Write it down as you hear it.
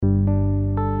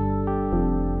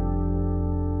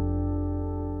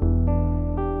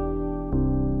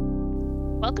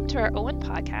to our OAHN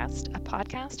podcast, a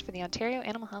podcast for the Ontario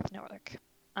Animal Health Network.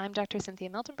 I'm Dr. Cynthia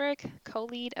Miltenberg,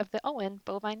 co-lead of the OAHN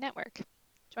Bovine Network.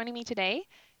 Joining me today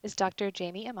is Dr.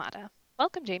 Johne Imada.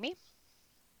 Welcome, Jamie.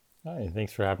 Hi,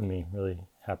 thanks for having me. Really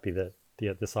happy to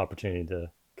get this opportunity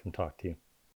to come talk to you.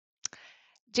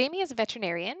 Jamie is a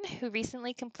veterinarian who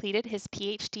recently completed his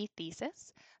PhD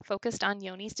thesis focused on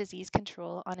Johne's disease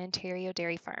control on Ontario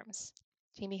dairy farms.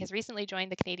 Jamie has recently joined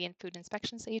the Canadian Food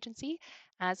Inspections Agency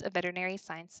as a veterinary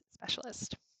science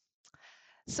specialist.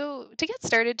 So to get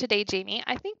started today, Jamie,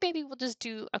 I think maybe we'll just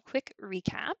do a quick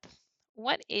recap.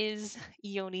 What is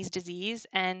Johne's disease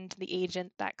and the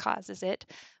agent that causes it,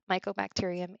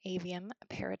 Mycobacterium avium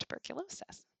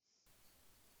paratuberculosis?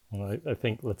 Well, I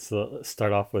think let's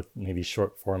start off with maybe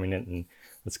short forming it, and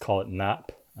let's call it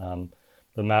MAP.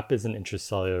 The MAP is an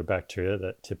intracellular bacteria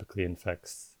that typically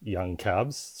infects young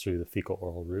calves through the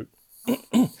fecal-oral route.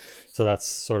 So that's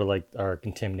sort of like our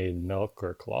contaminated milk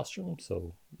or colostrum.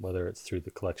 So whether it's through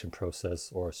the collection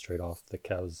process or straight off the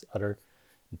cow's udder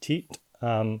and teat.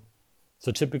 So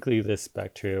typically this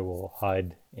bacteria will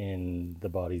hide in the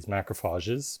body's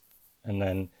macrophages and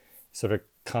then sort of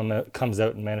comes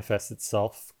out and manifests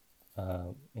itself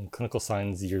in clinical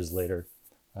signs years later.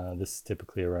 This is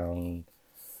typically around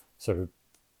sort of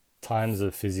times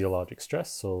of physiologic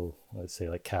stress. So let's say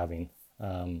like calving.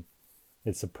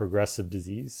 It's a progressive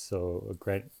disease, so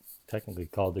technically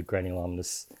called the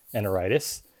granulomatous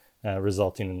enteritis,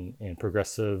 resulting in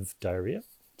progressive diarrhea.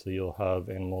 So you'll have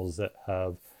animals that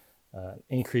have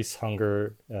increased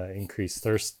hunger, increased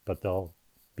thirst, but they'll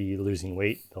be losing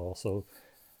weight. They'll also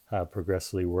have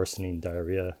progressively worsening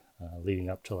diarrhea,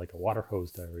 leading up to like a water hose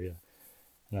diarrhea.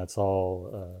 And that's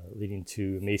all leading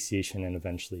to emaciation and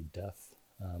eventually death.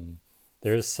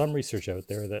 There is some research out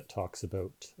there that talks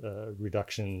about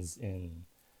reductions in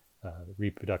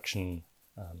reproductive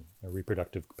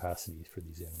capacity for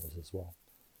these animals as well.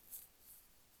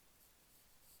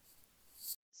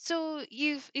 So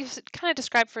you've kind of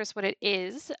described for us what it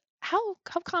is. How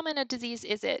common a disease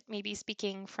is it? Maybe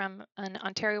speaking from an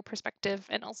Ontario perspective,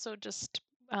 and also just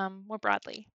more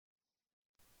broadly.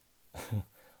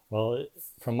 Well,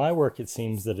 from my work, it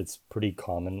seems that it's pretty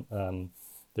common.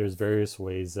 There's various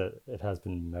ways that it has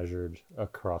been measured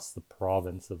across the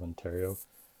province of Ontario.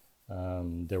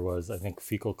 There was, I think,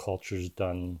 fecal cultures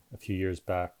done a few years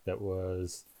back that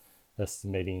was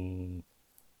estimating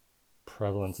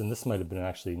prevalence, and this might have been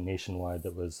actually nationwide,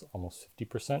 that was almost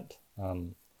 50%.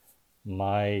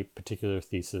 My particular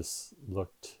thesis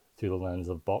looked through the lens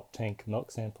of bulk tank milk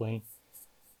sampling,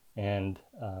 and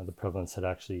the prevalence had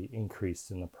actually increased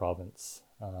in the province.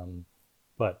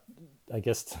 But I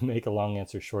guess to make a long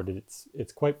answer short,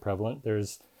 it's quite prevalent.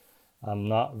 There's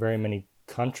not very many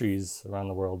countries around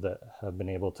the world that have been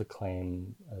able to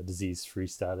claim a disease-free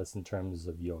status in terms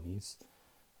of Johne's.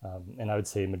 And I would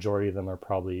say a majority of them are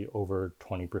probably over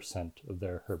 20% of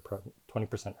their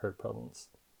 20% herd prevalence.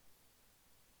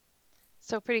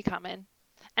 So pretty common.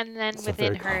 And then So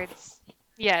within herds,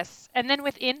 yes. And then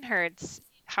within herds,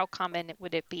 how common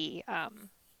would it be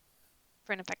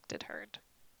for an affected herd?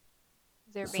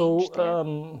 Is there a range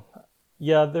there?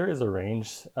 Yeah, there is a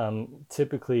range.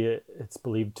 Typically, it's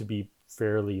believed to be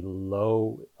fairly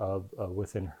low of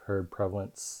within herd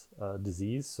prevalence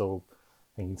disease. So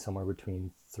thinking somewhere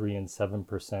between 3 and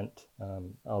 7%.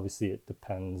 Obviously, it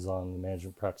depends on the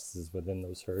management practices within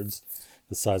those herds,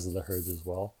 the size of the herds as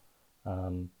well.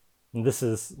 And this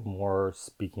is more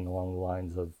speaking along the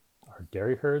lines of our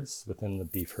dairy herds. Within the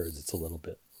beef herds, it's a little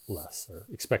bit less, or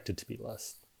expected to be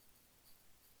less.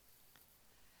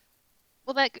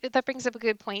 Well, that brings up a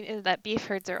good point, is that beef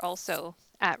herds are also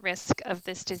at risk of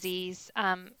this disease.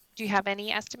 Do you have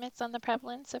any estimates on the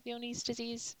prevalence of Johne's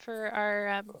disease for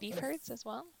our beef herds as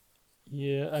well?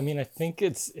 Yeah, I mean, I think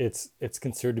it's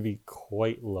considered to be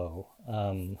quite low.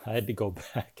 I had to go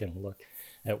back and look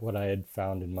at what I had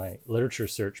found in my literature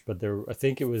search, but I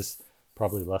think it was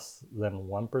probably less than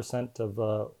 1%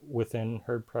 of within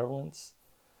herd prevalence.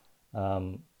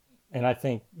 And I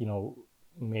think,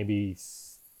 maybe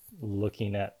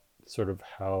looking at sort of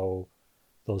how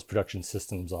those production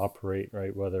systems operate,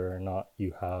 right? Whether or not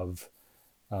you have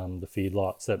the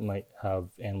feedlots that might have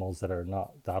animals that are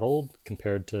not that old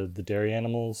compared to the dairy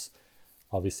animals.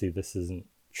 Obviously, this isn't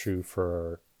true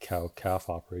for cow-calf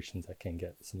operations that can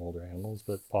get some older animals,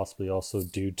 but possibly also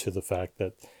due to the fact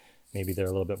that maybe they're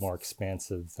a little bit more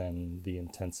expansive than the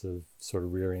intensive sort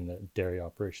of rearing that dairy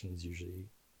operations usually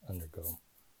undergo.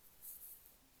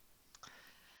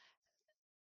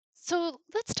 So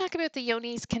let's talk about the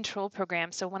Yoni's control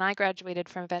program. So when I graduated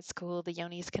from vet school, the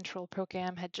Yoni's control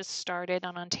program had just started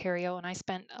on Ontario, and I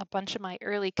spent a bunch of my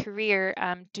early career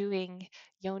doing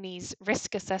Yoni's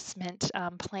risk assessment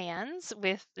plans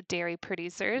with the dairy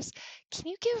producers. Can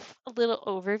you give a little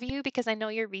overview? Because I know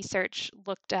your research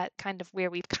looked at kind of where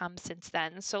we've come since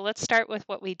then. So let's start with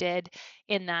what we did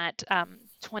in that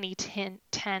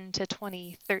 2010 to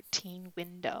 2013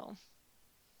 window.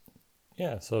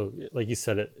 Yeah, so like you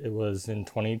said, it was in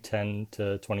 2010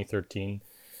 to 2013.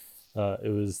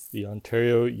 It was the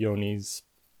Ontario Yoni's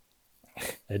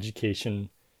Education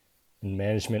and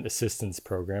Management Assistance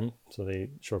Program. So they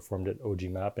short formed it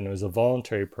OGMAP, and it was a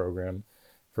voluntary program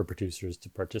for producers to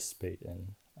participate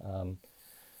in.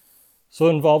 So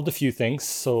it involved a few things.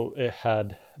 So it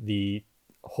had the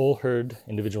whole herd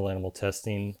individual animal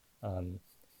testing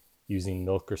using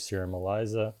milk or serum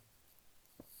ELISA,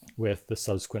 with the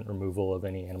subsequent removal of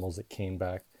any animals that came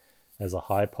back as a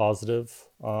high positive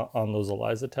on those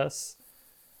ELISA tests,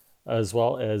 as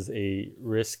well as a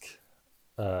risk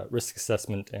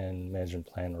assessment and management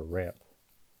plan, or RAMP.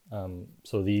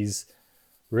 So these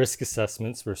risk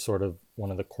assessments were sort of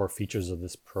one of the core features of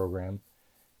this program,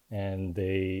 and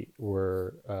they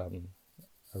were a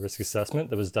risk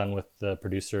assessment that was done with the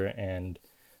producer and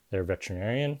their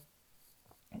veterinarian,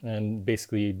 and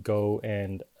basically you'd go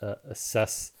and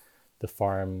assess the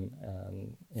farm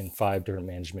in 5 different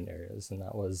management areas, and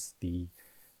that was the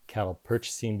cattle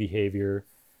purchasing behavior,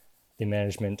 the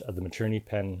management of the maternity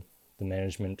pen, the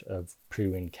management of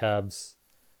pre-weaned calves,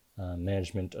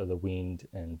 management of the weaned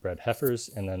and bred heifers,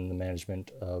 and then the management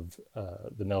of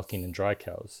the milking and dry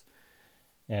cows.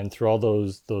 And through all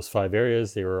those 5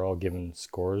 areas, they were all given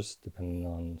scores depending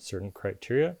on certain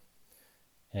criteria.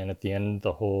 And at the end,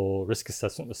 the whole risk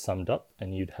assessment was summed up,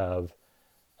 and you'd have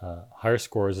higher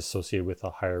scores associated with a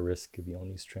higher risk of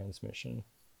Yoni's transmission.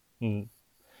 And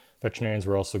veterinarians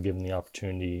were also given the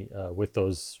opportunity with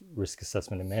those risk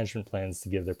assessment and management plans to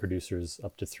give their producers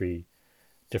up to 3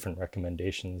 different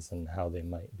recommendations on how they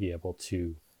might be able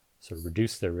to sort of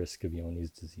reduce their risk of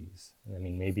Yoni's disease. And I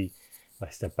mean, maybe if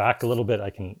I step back a little bit, I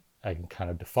can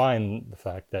kind of define the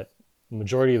fact that the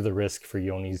majority of the risk for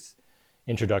Yoni's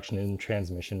introduction and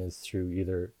transmission is through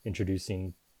either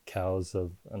introducing cows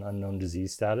of an unknown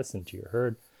disease status into your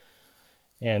herd,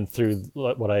 and through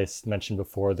what I mentioned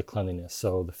before, the cleanliness,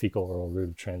 so the fecal oral route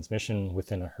of transmission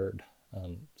within a herd.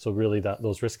 So really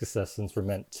those risk assessments were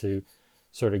meant to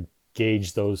sort of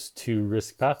gauge those 2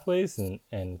 risk pathways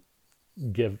and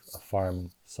give a farm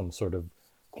some sort of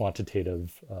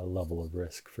quantitative level of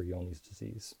risk for Yoni's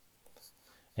disease.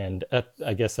 And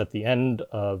I guess at the end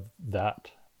of that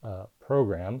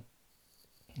program,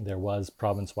 there was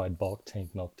province-wide bulk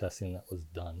tank milk testing that was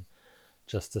done,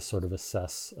 just to sort of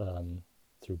assess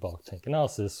through bulk tank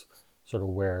analysis sort of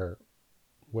where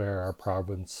our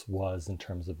province was in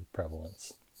terms of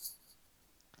prevalence.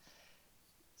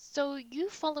 So you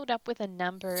followed up with a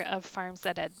number of farms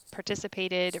that had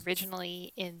participated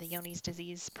originally in the Yoni's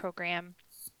disease program.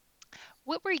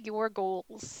 What were your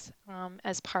goals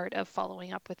as part of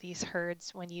following up with these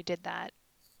herds when you did that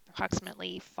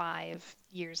approximately 5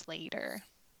 years later?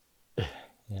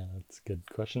 Yeah, that's a good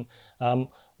question.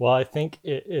 Well, I think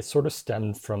it sort of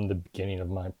stemmed from the beginning of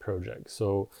my project.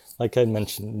 So like I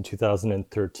mentioned, in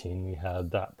 2013, we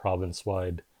had that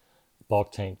province-wide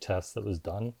bulk tank test that was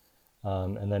done.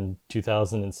 And then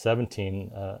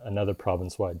 2017, another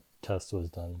province-wide test was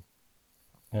done.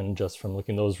 And just from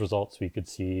looking at those results, we could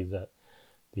see that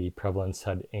the prevalence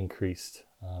had increased.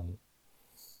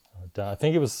 I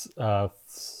think it was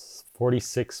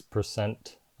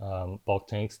 46% bulk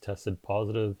tanks tested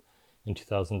positive in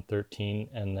 2013,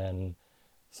 and then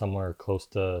somewhere close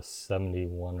to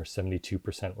 71 or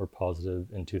 72% were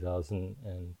positive in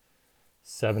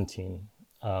 2017.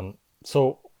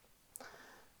 So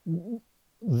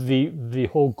the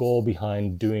whole goal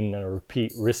behind doing a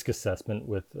repeat risk assessment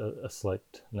with a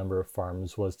select number of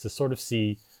farms was to sort of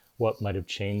see what might have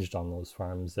changed on those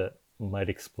farms that might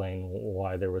explain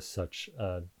why there was such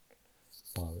a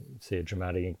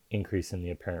dramatic increase in the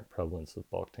apparent prevalence of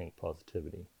bulk tank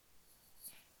positivity.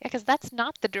 Yeah, because that's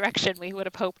not the direction we would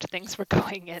have hoped things were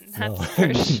going in. No.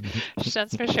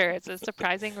 That's for sure. It's a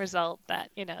surprising result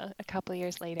that, a couple of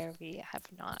years later, we have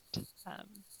not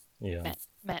Yeah.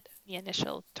 met the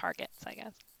initial targets, I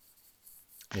guess.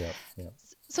 Yeah. Yeah.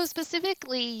 So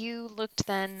specifically, you looked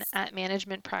then at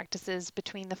management practices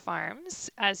between the farms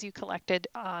as you collected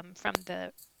from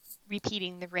the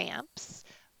repeating the ramps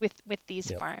with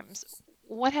these Yep. farms.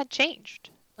 What had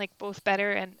changed, like both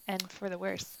better and for the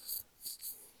worse?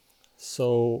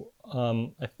 So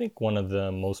I think one of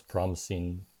the most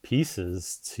promising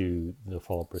pieces to the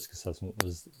follow-up risk assessment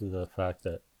was the fact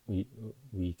that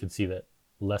we could see that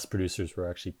less producers were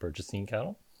actually purchasing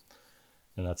cattle,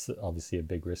 and that's obviously a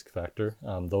big risk factor.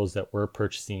 Those that were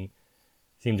purchasing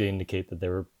seemed to indicate that they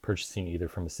were purchasing either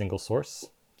from a single source,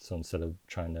 so instead of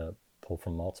trying to pull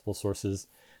from multiple sources,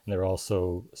 and they're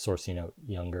also sourcing out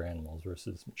younger animals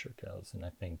versus mature cows. And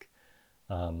I think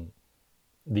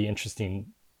the interesting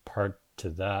part to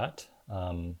that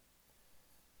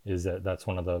is that that's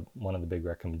one of the big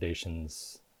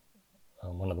recommendations,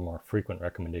 one of the more frequent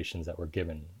recommendations that were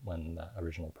given when that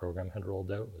original program had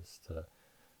rolled out, was to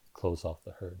close off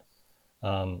the herd.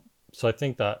 So I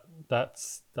think that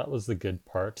was the good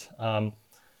part.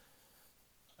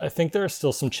 I think there are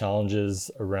still some challenges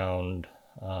around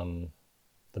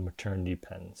the maternity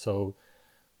pen. So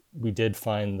we did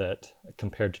find that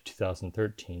compared to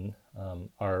 2013,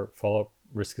 our follow-up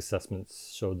risk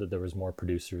assessments showed that there was more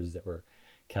producers that were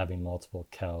calving multiple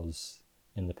cows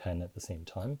in the pen at the same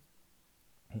time.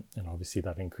 And obviously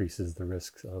that increases the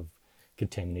risk of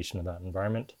contamination of that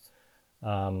environment.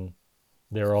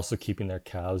 They're also keeping their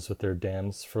calves with their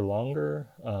dams for longer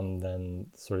than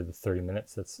sort of the 30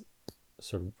 minutes that's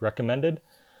sort of recommended.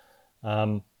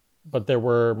 But there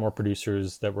were more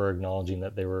producers that were acknowledging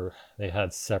that they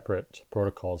had separate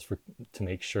protocols to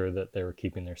make sure that they were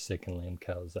keeping their sick and lame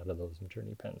cows out of those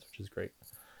maternity pens, which is great.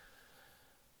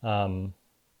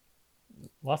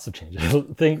 Lots of changes,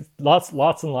 lots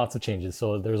and lots of changes.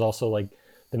 So there's also like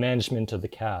the management of the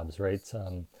calves, right?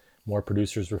 More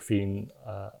producers were feeding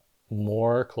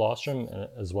more colostrum,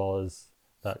 as well as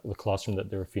that the colostrum that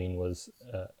they were feeding was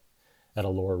at a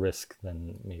lower risk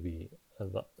than maybe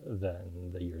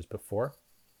than the years before.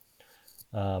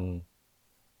 I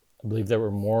believe there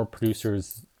were more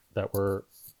producers that were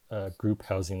group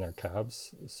housing their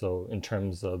calves. So in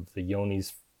terms of the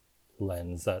Johne's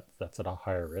lens, that's at a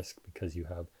higher risk because you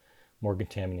have more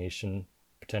contamination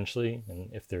potentially, and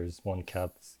if there's one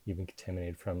calf that's even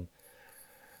contaminated from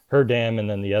her dam and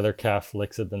then the other calf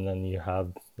licks it, and then you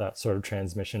have that sort of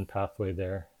transmission pathway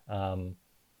there.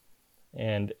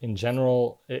 And in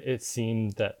general, it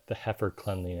seemed that the heifer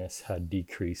cleanliness had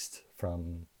decreased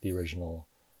from the original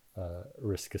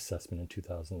risk assessment in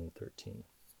 2013.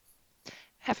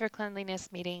 Heifer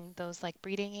cleanliness meaning those like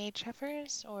breeding age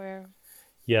heifers, or?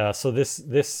 Yeah, so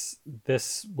this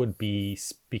would be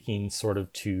speaking sort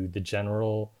of to the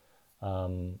general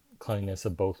cleanliness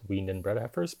of both weaned and bred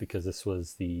heifers, because this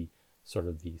was the sort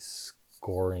of the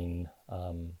scoring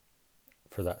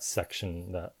for that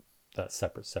section, that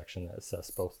separate section that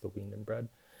assessed both the weaned and bred.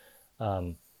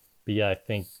 But yeah, I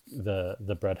think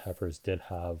the bred heifers did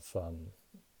have,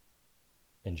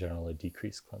 in general, a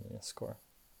decreased cleanliness score.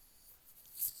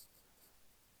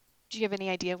 Do you have any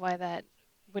idea why that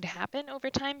would happen over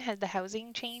time? Has the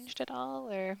housing changed at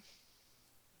all, or?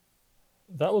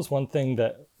 That was one thing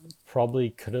that probably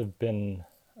could have been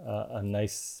a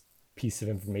nice piece of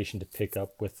information to pick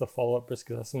up with the follow-up risk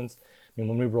assessments. I mean,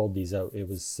 when we rolled these out, it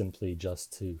was simply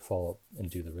just to follow up and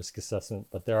do the risk assessment,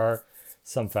 but there are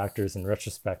some factors in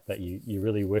retrospect that you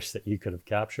really wish that you could have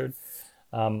captured.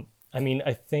 I mean,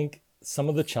 I think some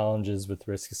of the challenges with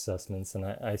risk assessments, and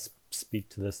I speak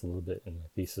to this a little bit in my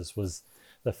thesis, was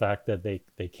the fact that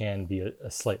they can be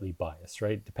a slightly biased,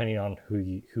 right? Depending on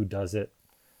who does it,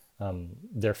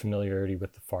 their familiarity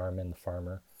with the farm and the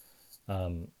farmer.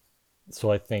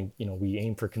 So I think, we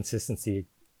aim for consistency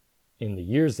in the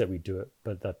years that we do it,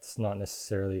 but that's not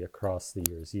necessarily across the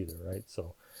years either, right?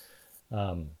 So,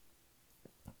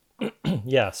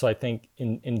 yeah, so I think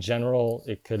in general,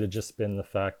 it could have just been the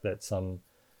fact that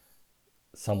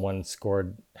someone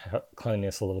scored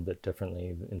cleanliness a little bit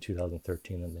differently in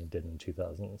 2013 than they did in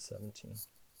 2017.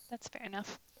 That's fair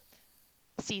enough.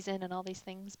 Season and all these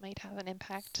things might have an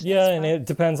impact Yeah, as and well. it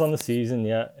depends on the season,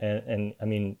 yeah, and I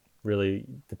mean, really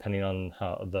depending on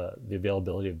how the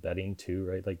availability of bedding too,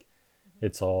 right? Like,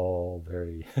 it's all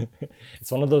very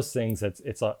it's one of those things that's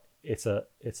it's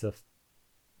a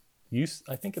use.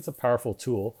 I think it's a powerful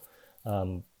tool,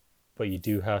 but you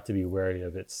do have to be wary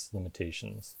of its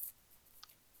limitations.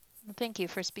 Well, thank you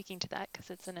for speaking to that, because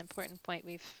it's an important point.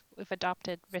 We've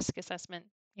adopted risk assessment,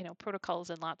 protocols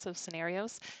in lots of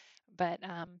scenarios, but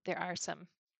there are some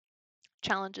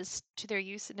challenges to their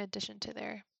use in addition to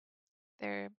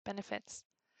their benefits.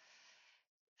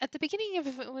 At the beginning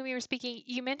of when we were speaking,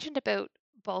 you mentioned about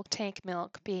bulk tank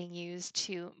milk being used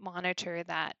to monitor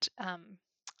that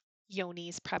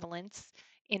Johne's prevalence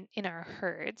in our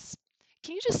herds.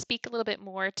 Can you just speak a little bit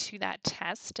more to that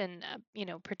test and,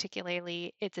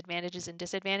 particularly its advantages and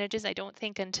disadvantages? I don't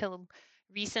think until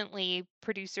recently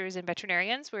producers and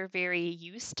veterinarians were very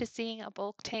used to seeing a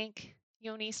bulk tank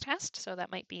Yoni's test, so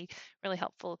that might be really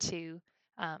helpful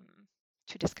um,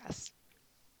 to discuss.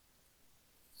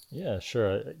 Yeah,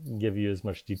 sure. I can give you as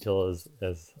much detail as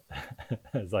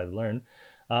as I've learned.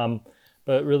 Um,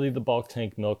 but really, the bulk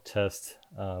tank milk test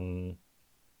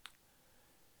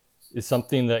is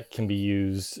something that can be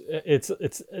used.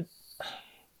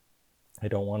 I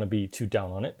don't want to be too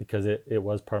down on it because it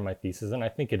was part of my thesis, and I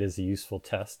think it is a useful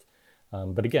test.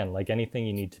 But again, like anything,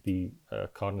 you need to be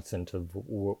cognizant of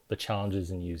the challenges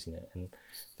in using it. And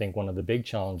I think one of the big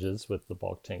challenges with the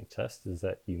bulk tank test is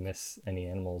that you miss any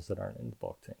animals that aren't in the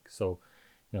bulk tank. So,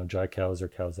 dry cows or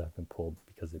cows that have been pulled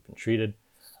because they've been treated,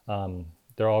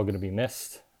 they're all going to be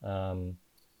missed.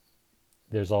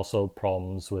 There's also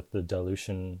problems with the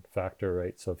dilution factor,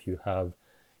 right? So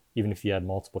even if you had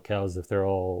multiple cows, if they're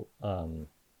all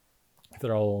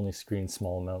only screening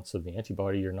small amounts of the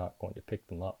antibody, you're not going to pick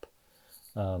them up.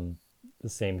 The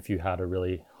same if you had a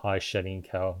really high shedding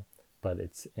cow, but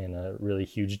it's in a really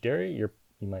huge dairy, you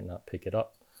might not pick it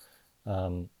up.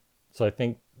 So I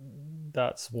think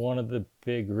that's one of the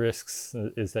big risks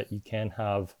is that you can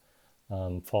have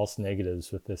false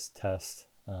negatives with this test.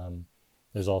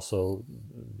 There's also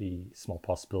the small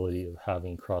possibility of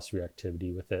having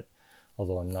cross-reactivity with it,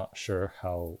 although I'm not sure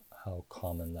how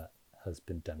common that has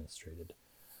been demonstrated.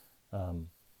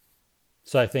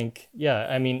 So I think, yeah,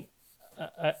 I mean,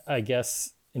 I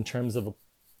guess in terms of a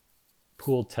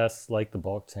pooled test like the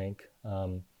bulk tank,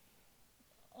 I'm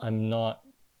not.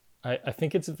 I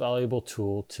think it's a valuable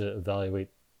tool to evaluate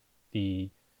the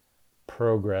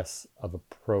progress of a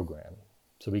program,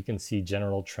 so we can see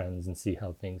general trends and see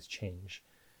how things change.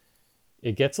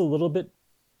 It gets a little bit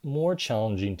more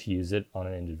challenging to use it on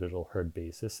an individual herd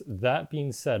basis. That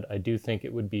being said, I do think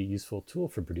it would be a useful tool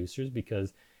for producers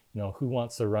because, who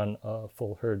wants to run a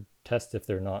full herd test if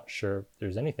they're not sure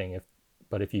there's anything?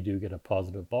 But if you do get a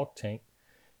positive bulk tank,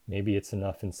 maybe it's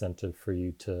enough incentive for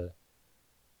you to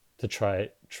try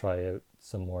out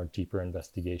some more deeper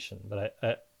investigation. But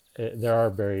there are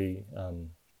very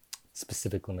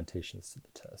specific limitations to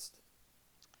the test.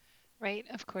 Right,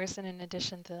 of course, and in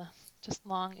addition, the just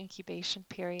long incubation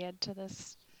period to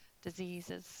this disease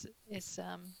is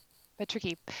but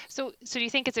tricky. So do you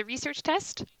think it's a research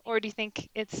test, or do you think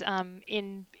it's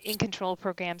in control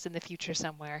programs in the future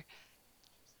somewhere?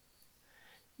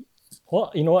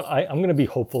 Well, you know what? I'm going to be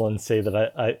hopeful and say that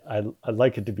I'd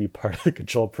like it to be part of the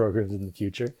control programs in the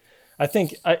future. I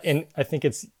think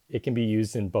it can be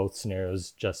used in both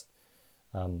scenarios. Just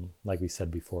like we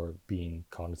said before, being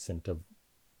cognizant of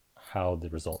how the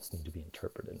results need to be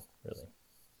interpreted. Really.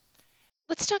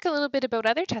 Let's talk a little bit about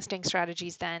other testing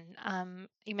strategies then.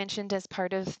 You mentioned as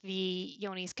part of the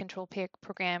Yoni's control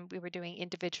program, we were doing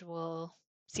individual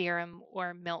serum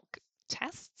or milk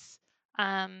tests.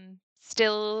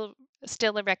 Still,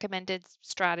 still a recommended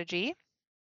strategy,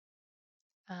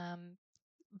 um,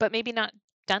 but maybe not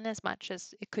done as much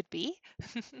as it could be.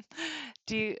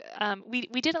 We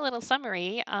did a little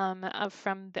summary of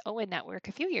from the OAHN network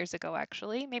a few years ago,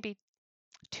 actually, maybe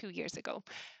 2 years ago,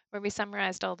 where we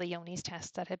summarized all the Yoni's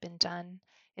tests that had been done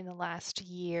in the last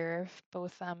year,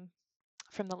 both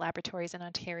from the laboratories in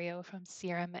Ontario, from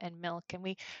serum and milk. And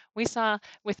we saw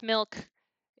with milk,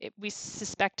 we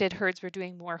suspected herds were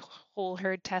doing more whole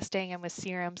herd testing, and with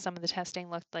serum, some of the testing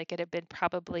looked like it had been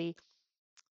probably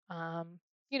um,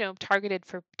 targeted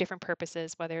for different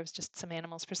purposes, whether it was just some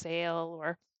animals for sale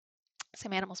or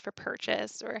some animals for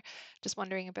purchase, or just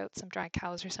wondering about some dry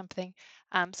cows or something.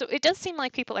 So it does seem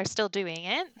like people are still doing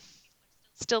it.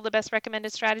 Still the best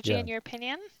recommended strategy Yeah. in your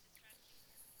opinion?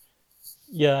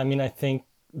 Yeah. I mean, I think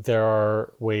there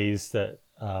are ways that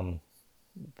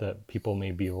people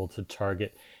may be able to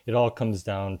target. It all comes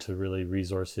down to really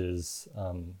resources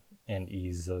and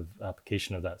ease of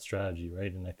application of that strategy,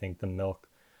 right? And I think the milk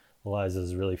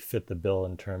ELISAs really fit the bill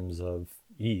in terms of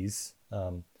ease.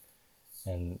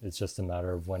 And it's just a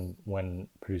matter of when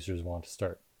producers want to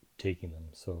start taking them.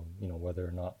 So, whether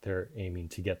or not they're aiming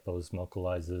to get those milk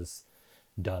ELISAs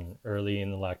done early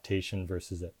in the lactation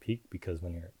versus at peak, because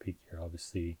when you're at peak, you're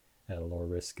obviously at a lower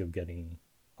risk of getting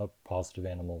a positive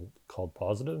animal called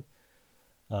positive.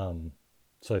 So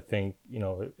I think,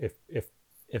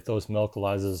 if those milk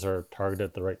ELISAs are targeted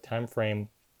at the right time frame,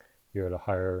 you're at a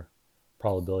higher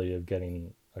probability of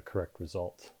getting a correct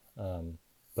result.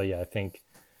 But yeah, I think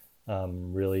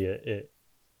really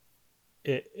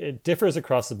it differs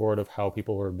across the board of how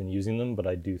people have been using them, but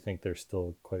I do think they're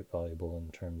still quite valuable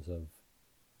in terms of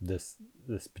this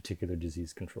particular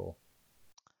disease control.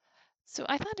 So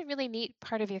I thought a really neat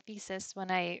part of your thesis when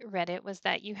I read it was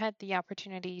that you had the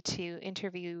opportunity to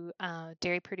interview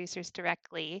dairy producers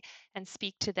directly and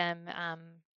speak to them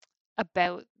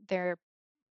about their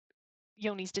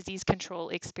Johne's disease control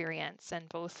experience and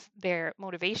both their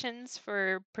motivations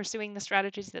for pursuing the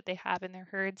strategies that they have in their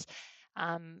herds,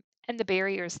 and the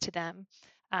barriers to them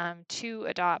to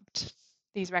adopt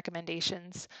these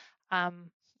recommendations.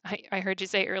 I heard you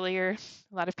say earlier,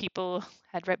 a lot of people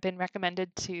had been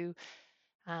recommended to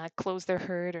close their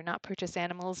herd or not purchase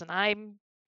animals, and I'm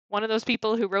one of those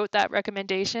people who wrote that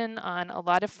recommendation on a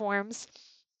lot of forms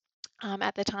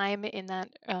at the time in that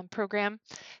program.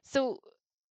 So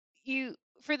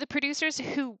for the producers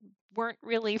who weren't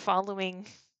really following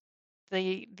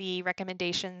the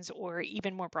recommendations or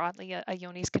even more broadly a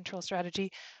Johne's control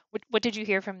strategy, what did you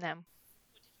hear from them?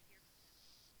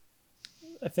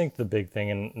 I think the big thing,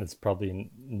 and it's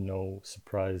probably no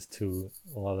surprise to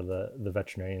a lot of the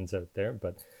veterinarians out there,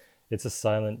 but it's a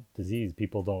silent disease.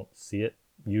 People don't see it.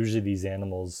 Usually these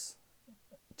animals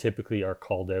typically are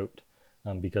called out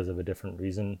because of a different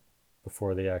reason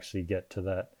before they actually get to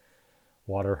that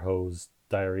water hose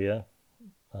diarrhea.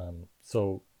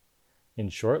 So in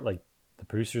short, like, the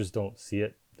producers don't see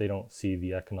it. They don't see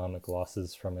the economic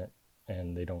losses from it,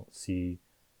 and they don't see,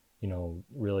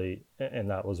 really, and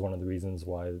that was one of the reasons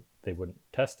why they wouldn't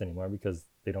test anymore, because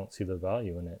they don't see the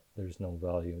value in it. There's no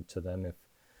value to them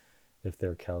if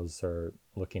their cows are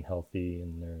looking healthy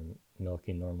and they're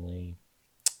milking normally.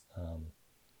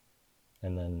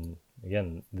 And then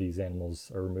again, these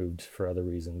animals are removed for other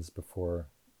reasons before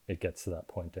it gets to that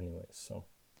point anyways. So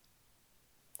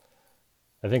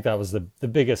I think that was the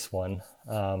biggest one.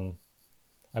 I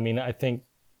think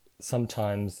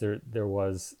sometimes there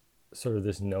was sort of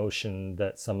this notion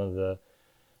that some of the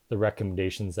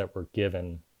recommendations that were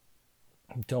given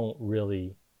don't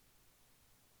really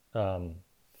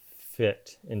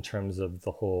fit in terms of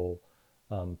the whole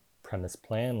premise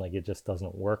plan. Like, it just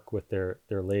doesn't work with their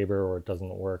labor, or it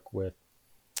doesn't work with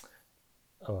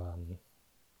the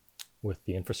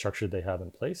infrastructure they have in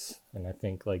place. And I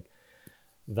think, like,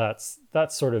 that's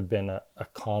sort of been a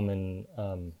common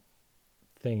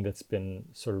thing that's been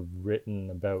sort of written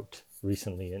about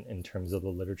recently in terms of the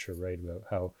literature, right? About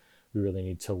how we really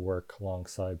need to work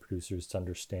alongside producers to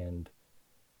understand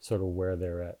sort of where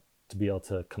they're at, to be able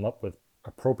to come up with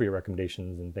appropriate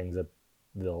recommendations and things that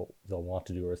they'll want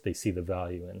to do, or if they see the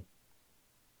value in.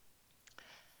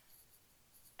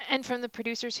 And from the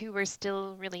producers who were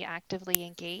still really actively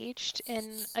engaged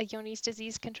in a Johne's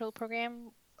disease control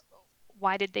program,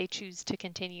 why did they choose to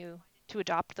continue to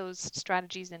adopt those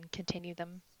strategies and continue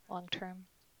them long term?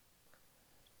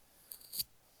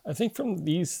 I think from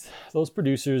those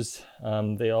producers,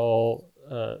 they all,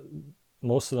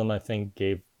 most of them, I think,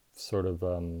 gave sort of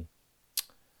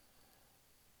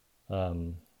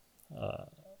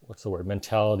what's the word,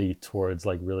 mentality towards,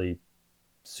 like, really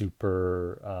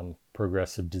super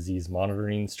progressive disease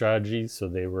monitoring strategies. So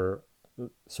they were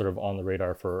sort of on the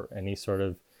radar for any sort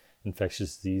of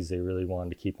infectious disease. They really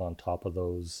wanted to keep on top of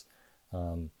those.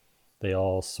 They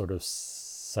all sort of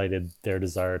cited their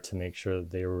desire to make sure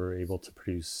that they were able to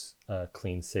produce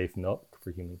clean, safe milk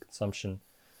for human consumption.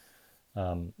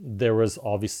 There was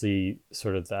obviously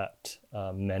sort of that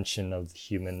mention of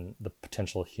the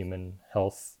potential human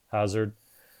health hazard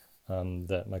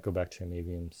that Mycobacterium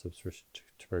avium subspecific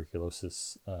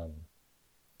tuberculosis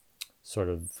sort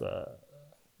of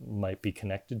might be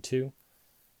connected to.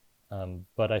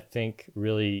 But I think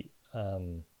really a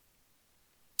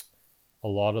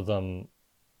lot of them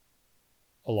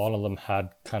had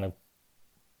kind of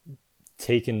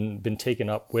been taken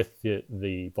up with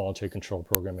the voluntary control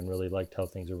program and really liked how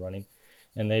things are running,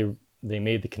 and they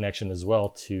made the connection as well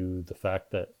to the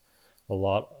fact that a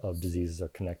lot of diseases are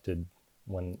connected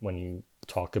when you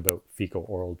talk about fecal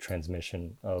oral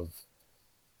transmission of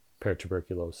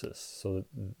paratuberculosis. So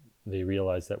they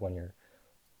realize that when you're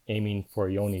aiming for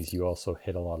Johne's, you also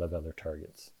hit a lot of other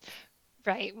targets.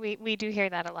 Right. We do hear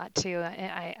that a lot too.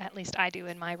 At least I do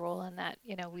in my role, in that,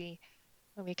 when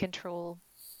we control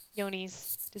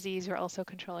Johne's disease, we're also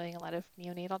controlling a lot of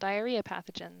neonatal diarrhea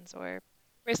pathogens or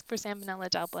risk for Salmonella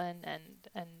Dublin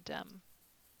and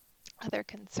other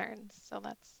concerns. So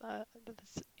that's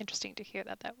interesting to hear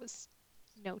that was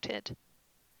noted.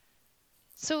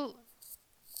 So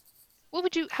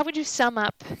how would you sum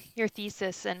up your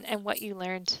thesis and what you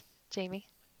learned, Jamie?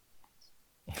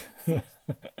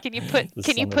 Can you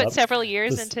put several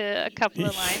years into a couple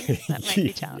of lines? That might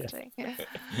be challenging. Yeah.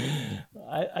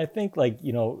 I think, like,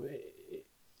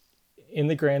 in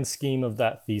the grand scheme of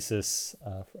that thesis,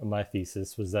 my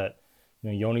thesis was that,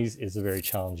 Johne's is a very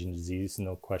challenging disease,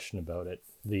 no question about it.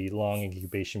 The long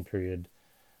incubation period,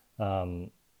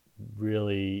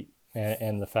 really,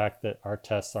 and the fact that our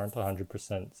tests aren't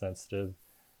 100% sensitive,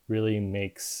 really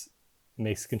makes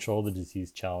control of the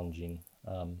disease challenging.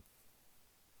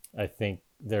 I think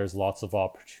there's lots of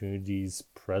opportunities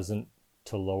present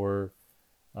to lower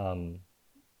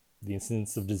the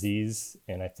incidence of disease,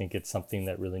 and I think it's something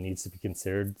that really needs to be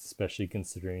considered, especially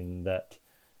considering that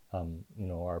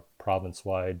our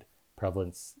province-wide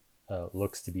prevalence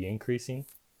looks to be increasing.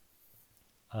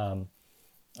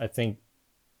 I think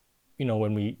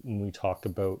when we talk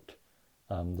about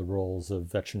the roles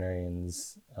of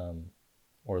veterinarians,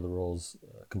 or the roles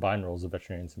combined roles of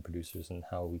veterinarians and producers, and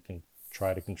how we can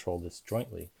try to control this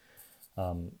jointly,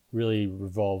 really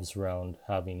revolves around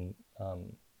having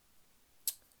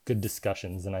good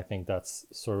discussions. And I think that's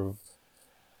sort of,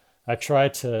 I try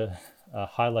to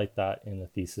highlight that in the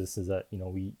thesis, is that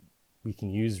we can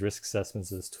use risk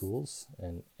assessments as tools,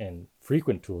 and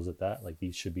frequent tools at that. Like,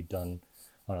 these should be done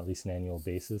on at least an annual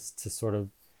basis to sort of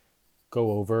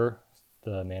go over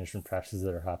the management practices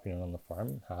that are happening on the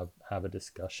farm, have a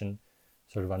discussion,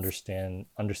 sort of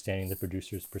understanding the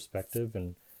producer's perspective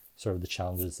and sort of the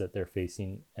challenges that they're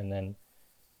facing, and then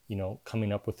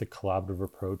coming up with a collaborative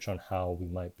approach on how we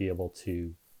might be able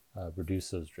to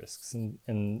reduce those risks.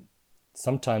 And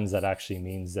sometimes that actually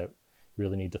means that you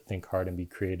really need to think hard and be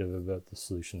creative about the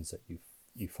solutions that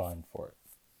you find for it.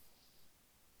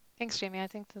 Thanks, Jamie. I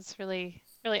think that's really,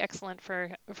 really excellent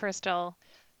for us to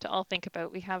all think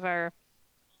about. We have our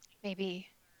maybe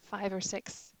 5 or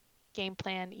 6 game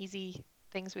plan, easy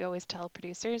things we always tell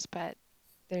producers, but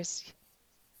there's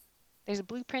a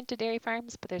blueprint to dairy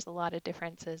farms, but there's a lot of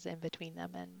differences in between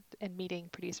them, and meeting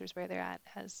producers where they're at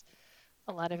has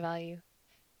a lot of value.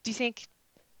 Do you think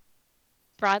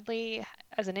broadly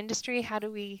as an industry, how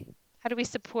do we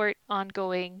support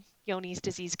ongoing Johne's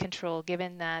disease control,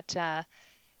 given that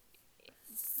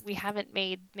we haven't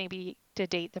made maybe to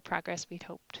date the progress we'd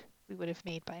hoped we would have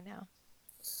made by now?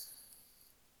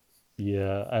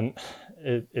 Yeah,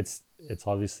 it's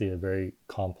obviously a very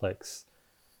complex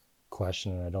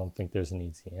question, and I don't think there's an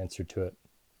easy answer to it.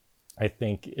 I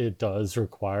think it does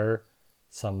require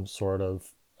some sort of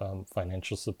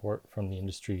financial support from the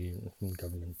industry and from the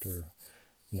government, or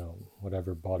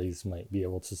whatever bodies might be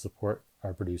able to support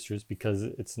our producers, because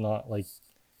it's not like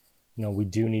we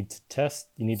do need to test.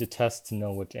 You need to test to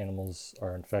know which animals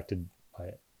are infected by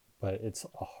it, but it's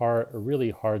a really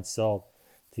hard sell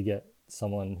to get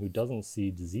someone who doesn't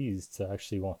see disease to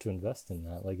actually want to invest in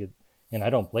that. And I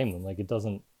don't blame them. It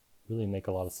doesn't really make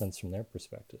a lot of sense from their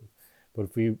perspective. But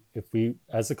if we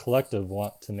as a collective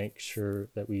want to make sure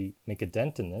that we make a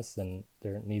dent in this, then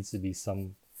there needs to be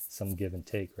some give and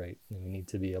take, right? And we need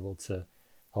to be able to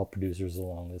help producers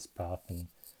along this path and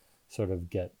sort of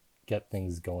get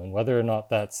things going, whether or not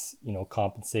that's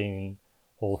compensating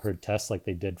whole herd tests like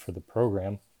they did for the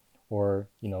program, or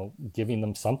giving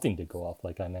them something to go off,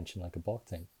 like I mentioned, like a bulk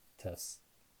tank test,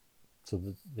 so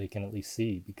that they can at least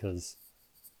see. Because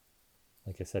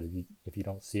like I said, if you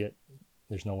don't see it,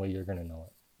 there's no way you're going to know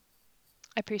it.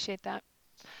 I appreciate that.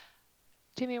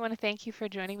 Jamie, I want to thank you for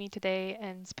joining me today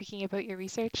and speaking about your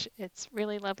research. It's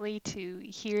really lovely to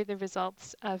hear the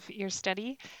results of your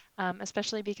study,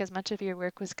 especially because much of your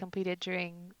work was completed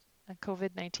during the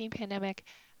COVID-19 pandemic.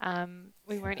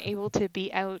 We weren't able to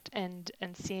be out and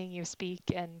seeing you speak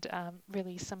and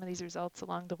release some of these results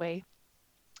along the way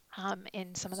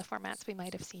in some of the formats we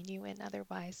might have seen you in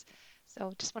otherwise.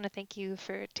 So just want to thank you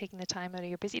for taking the time out of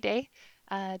your busy day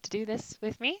to do this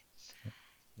with me.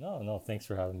 No, thanks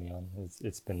for having me on.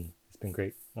 It's been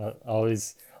great.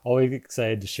 Always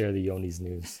excited to share the Johne's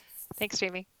news. Thanks,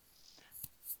 Jamie.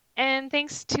 And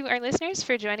thanks to our listeners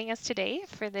for joining us today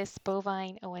for this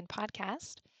Bovine OAHN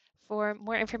podcast. For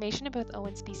more information about the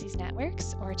OAHN species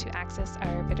networks, or to access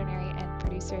our veterinary and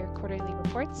producer quarterly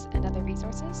reports and other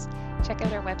resources, check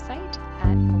out our website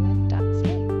at